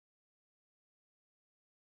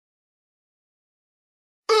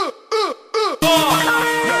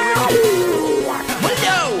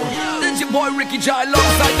This your boy Rikki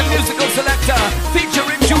alongside the musical selector,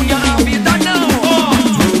 featuring Junior Army. I know.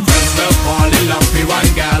 Two friends will fall in love with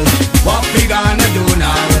one girl. What we gonna do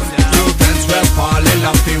now? Two friends will fall in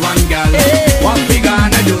love with one girl. What we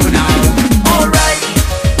gonna do now? Alright,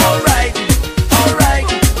 alright, alright.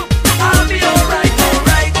 I'll be alright,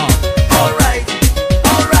 alright, alright,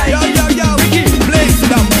 alright. Yo, yo, yo, Rikki, blaze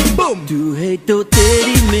them, boom. तू है तो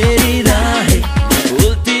तेरी मेरी राहें,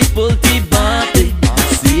 बोलती बोलती बातें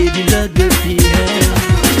सीधी लगती है।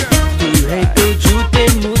 तू है तो झूठे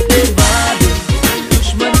मूठे वादे,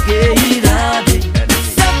 दुश्मन के इरादे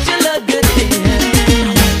सच लगते हैं।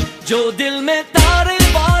 जो दिल में तारे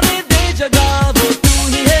बारे दे जगा वो तू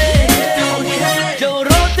ही है, जो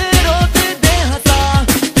रोते रोते दे हंसा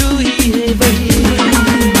तू ही है वही।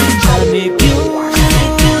 जाने क्यों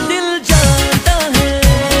दिल जानता है,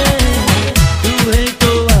 तू है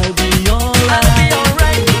तो I'll be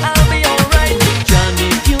alright, I'll be alright। जाने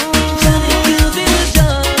क्यों दिल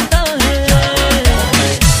जानता है,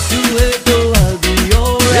 तू है तो I'll be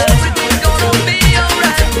alright, Everything's gonna be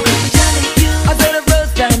alright. जाने क्यों। I said the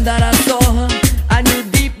first time that I saw her, I knew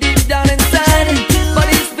deep, deep down inside, but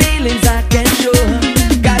these feelings I can't show her.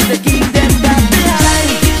 Got to keep them back behind.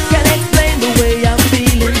 Can't explain the way I'm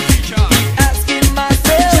feeling. Keep asking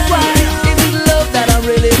myself why. Is it love that I'm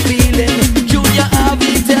really feeling? Junior, I'll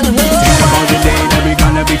be telling her Think about the why. day that we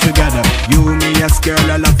gonna be together. You, me, yes, girl,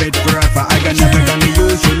 I love it forever. I got never gonna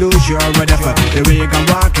use you, lose you, or whatever. The way you come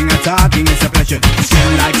walking and talking is a pleasure. Skin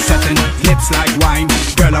like satin, lips like wine.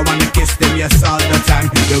 Girl, I wanna kiss them, yes, all the time.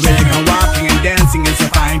 The way you come walking and dancing is so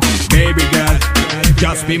fine. Baby girl,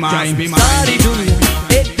 just be mine, be mine. सारी दुनिया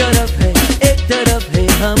एक तरफ है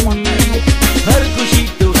हम, हर खुशी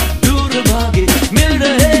तो दूर भागे मिल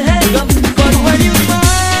रहे हैं गम। But when you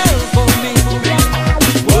smile for me,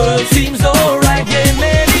 world seems alright। ये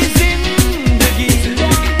मेरी जिंदगी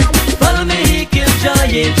पल में ही खिल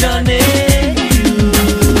जाए। जाने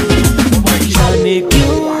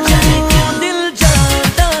क्यों दिल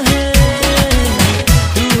जानता है,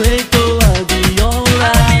 तू है तो I'll be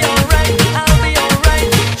alright, I'll be alright।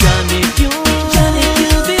 जाने क्यों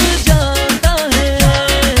दिल जानता है,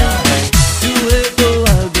 तू है तो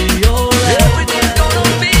I'll be alright। Everything's gonna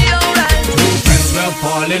be alright. Two friends will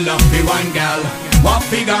fall in love with one girl. What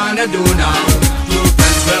we gonna do now? Two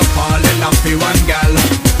friends will fall in love with one girl.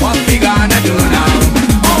 What we gonna do now?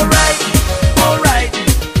 Alright, alright,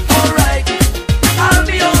 alright. I'll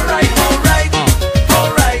be alright, alright,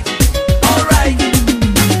 alright, alright.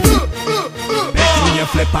 Making you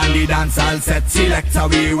flip on the dance hall set. Select how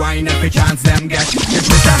we wine every chance them get. It's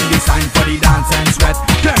the time design for the dance and sweat.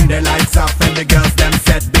 Turn the lights off and the girls them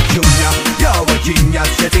set. Big Junior, you're a genius.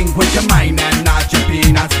 You think with your mind and not your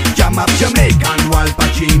peanuts. Jam up Jamaican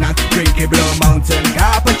Walpachinas, Rikki Blue Mountain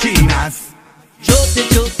cappuccinas. छोटे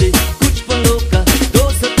छोटे कुछ पलों का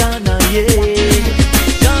दोस्ताना ये